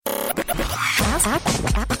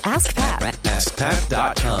Ask Pat.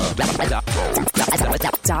 AskPat.com.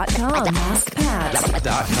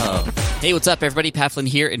 AskPat.com. Hey, what's up, everybody? Pat Flynn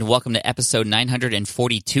here, and welcome to episode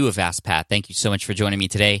 942 of Ask Pat. Thank you so much for joining me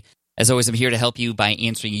today. As always, I'm here to help you by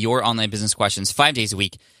answering your online business questions 5 days a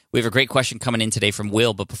week. We have a great question coming in today from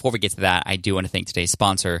Will, but before we get to that, I do want to thank today's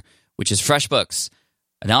sponsor, which is FreshBooks,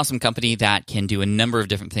 an awesome company that can do a number of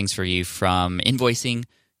different things for you, from invoicing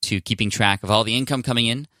to keeping track of all the income coming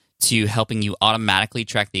in, to helping you automatically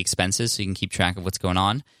track the expenses so you can keep track of what's going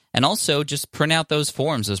on, and also just print out those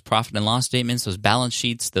forms, those profit and loss statements, those balance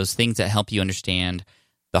sheets, those things that help you understand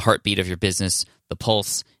the heartbeat of your business, the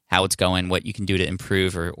pulse, how it's going, what you can do to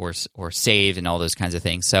improve or save, and all those kinds of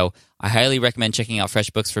things. So I highly recommend checking out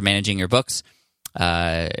FreshBooks for managing your books.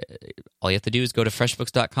 All you have to do is go to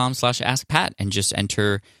freshbooks.com/askpat and just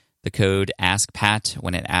enter the code AskPat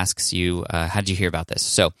when it asks you, how did you hear about this?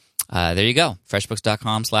 So there you go,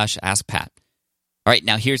 freshbooks.com/askpat. All right,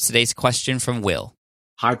 now here's today's question from Will.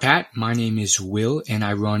 Hi, Pat. My name is Will, and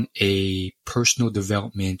I run a personal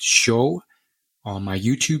development show on my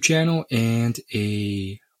YouTube channel and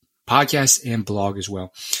a podcast and blog as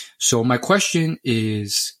well. So my question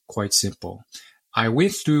is quite simple. I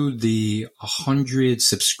went through the 100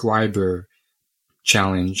 subscriber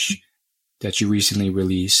challenge that you recently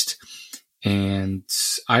released, and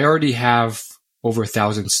I already have over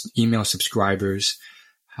 1,000 email subscribers.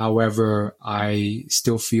 However, I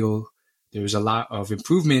still feel there's a lot of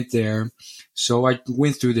improvement there. So I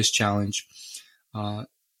went through this challenge.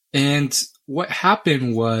 And what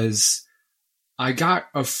happened was I got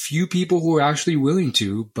a few people who were actually willing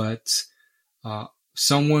to, but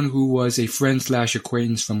someone who was a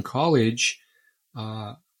friend/acquaintance from college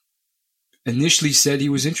initially said he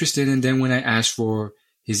was interested, and then when I asked for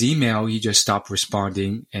his email, he just stopped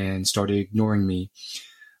responding and started ignoring me.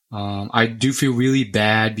 I do feel really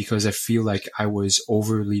bad because I feel like I was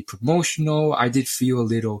overly promotional. I did feel a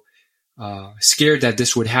little scared that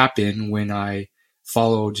this would happen when I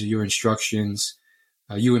followed your instructions.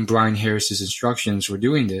 You and Brian Harris's instructions were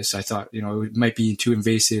doing this. I thought, it might be too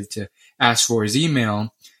invasive to ask for his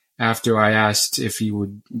email after I asked if he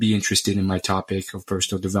would be interested in my topic of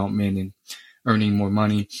personal development and earning more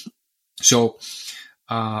money. So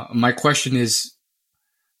my question is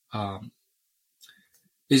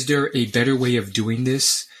there a better way of doing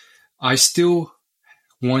this? I still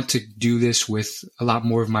want to do this with a lot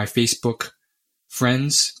more of my Facebook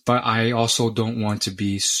friends, but I also don't want to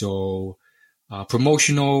be so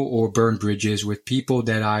promotional or burn bridges with people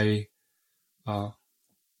that I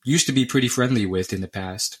used to be pretty friendly with in the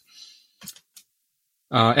past.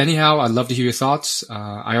 Anyhow, I'd love to hear your thoughts.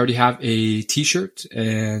 I already have a t-shirt,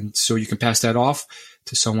 and so you can pass that off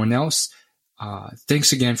to someone else.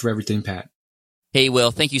 Thanks again for everything, Pat. Hey,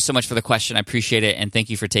 Will, thank you so much for the question. I appreciate it, and thank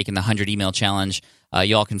you for taking the 100 email challenge.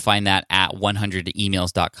 You all can find that at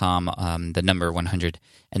 100emails.com, the number 100,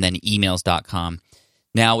 and then emails.com.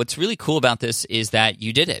 Now, what's really cool about this is that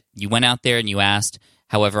you did it. You went out there and you asked.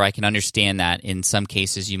 However, I can understand that in some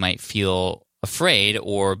cases you might feel afraid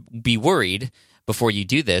or be worried before you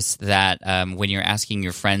do this, that when you're asking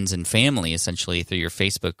your friends and family, essentially through your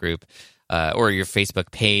Facebook group or your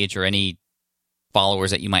Facebook page or any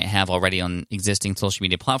followers that you might have already on existing social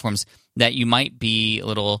media platforms, that you might be a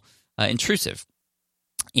little intrusive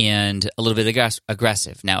and a little bit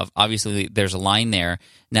aggressive. Now, obviously, there's a line there.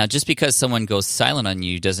 Now, just because someone goes silent on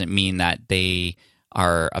you doesn't mean that they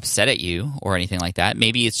are upset at you or anything like that.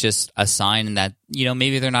 Maybe it's just a sign that,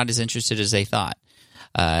 maybe they're not as interested as they thought.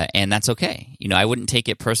 And that's okay. I wouldn't take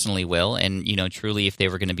it personally, Will. And, truly, if they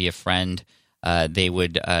were going to be a friend, they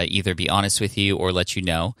would either be honest with you or let you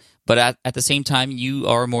know. But at the same time, you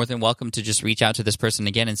are more than welcome to just reach out to this person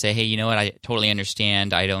again and say, hey, you know what? I totally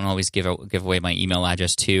understand. I don't always give away my email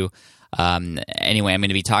address too. Anyway, I'm going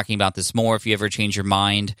to be talking about this more. If you ever change your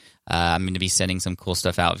mind, I'm going to be sending some cool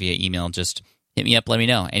stuff out via email. Just hit me up. Let me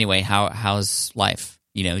know. Anyway, how's life?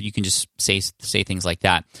 You can just say things like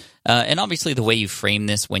that. And obviously, the way you frame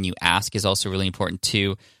this when you ask is also really important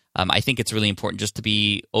too. I think it's really important just to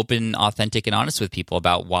be open, authentic, and honest with people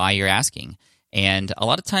about why you're asking. And a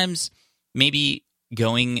lot of times, maybe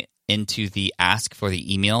going into the ask for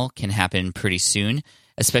the email can happen pretty soon,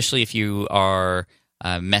 especially if you are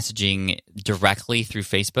messaging directly through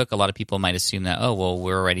Facebook. A lot of people might assume that, oh, well,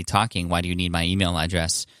 we're already talking. Why do you need my email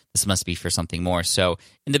address? This must be for something more. So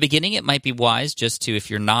in the beginning, it might be wise just to, if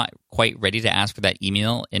you're not quite ready to ask for that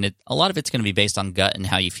email, and a lot of it's going to be based on gut and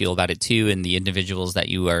how you feel about it too, and the individuals that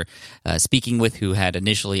you are speaking with who had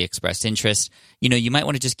initially expressed interest. You might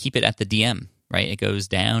want to just keep it at the DM, right? It goes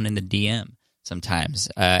down in the DM. sometimes.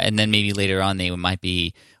 And then maybe later on they might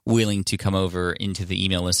be willing to come over into the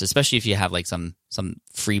email list, especially if you have like some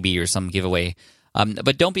freebie or some giveaway.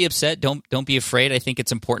 But don't be upset. Don't be afraid. I think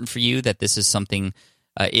it's important for you that this is something.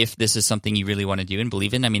 If this is something you really want to do and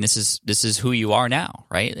believe in, I mean, this is who you are now,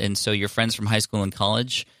 right? And so your friends from high school and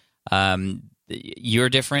college, you're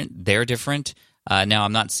different. They're different. Now,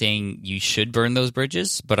 I'm not saying you should burn those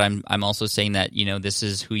bridges, but I'm also saying that, you know, this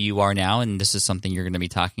is who you are now, and this is something you're going to be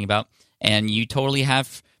talking about, and you totally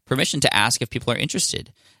have permission to ask if people are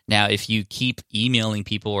interested. Now, if you keep emailing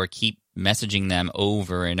people or keep messaging them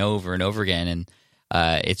over and over and over again, and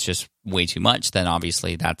it's just way too much, then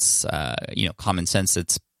obviously that's common sense.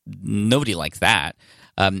 It's nobody likes that.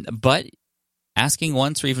 But asking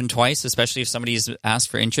once or even twice, especially if somebody's asked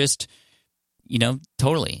for interest, you know,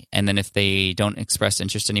 totally. And then if they don't express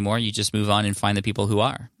interest anymore, you just move on and find the people who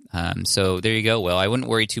are. So there you go, Will. I wouldn't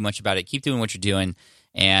worry too much about it. Keep doing what you're doing.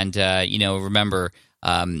 And, remember,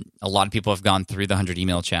 a lot of people have gone through the 100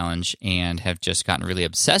 email challenge and have just gotten really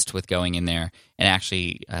obsessed with going in there and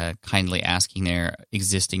actually kindly asking their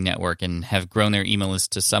existing network, and have grown their email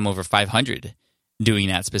list to some over 500 doing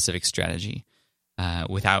that specific strategy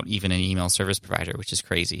without even an email service provider, which is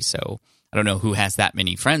crazy. So I don't know who has that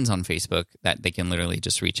many friends on Facebook that they can literally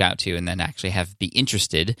just reach out to and then actually be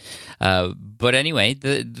interested. But anyway,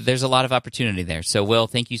 there's a lot of opportunity there. So, Will,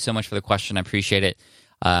 thank you so much for the question. I appreciate it.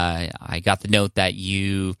 I got the note that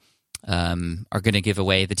you are going to give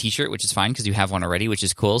away the t-shirt, which is fine because you have one already, which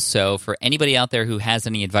is cool. So for anybody out there who has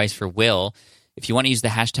any advice for Will, if you want to use the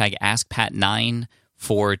hashtag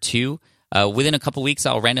AskPat942, within a couple weeks,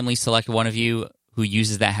 I'll randomly select one of you who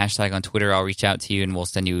uses that hashtag on Twitter. I'll reach out to you and we'll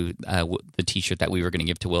send you the t-shirt that we were going to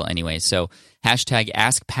give to Will anyway. So hashtag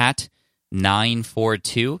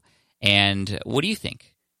AskPat942. And what do you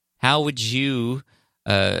think? How would you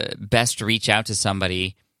best reach out to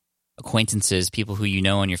somebody, acquaintances, people who you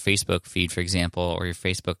know on your Facebook feed, for example, or your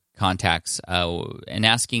Facebook contacts, and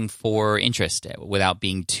asking for interest without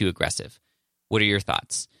being too aggressive? What are your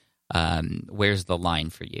thoughts? Where's the line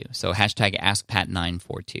for you? So hashtag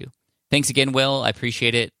AskPat942. Thanks again, Will. I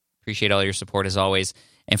appreciate it. Appreciate all your support as always.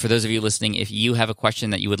 And for those of you listening, if you have a question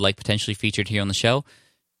that you would like potentially featured here on the show,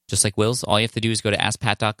 just like Will's, all you have to do is go to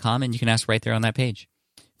AskPat.com and you can ask right there on that page.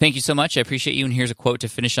 Thank you so much. I appreciate you. And here's a quote to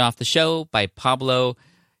finish off the show by Pablo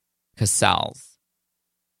Casals.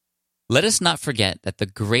 Let us not forget that the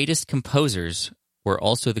greatest composers were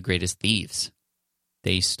also the greatest thieves.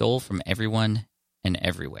 They stole from everyone and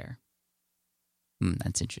everywhere.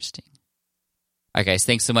 That's interesting. All right, guys,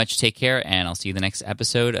 thanks so much. Take care, and I'll see you in the next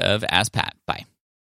episode of Ask Pat. Bye.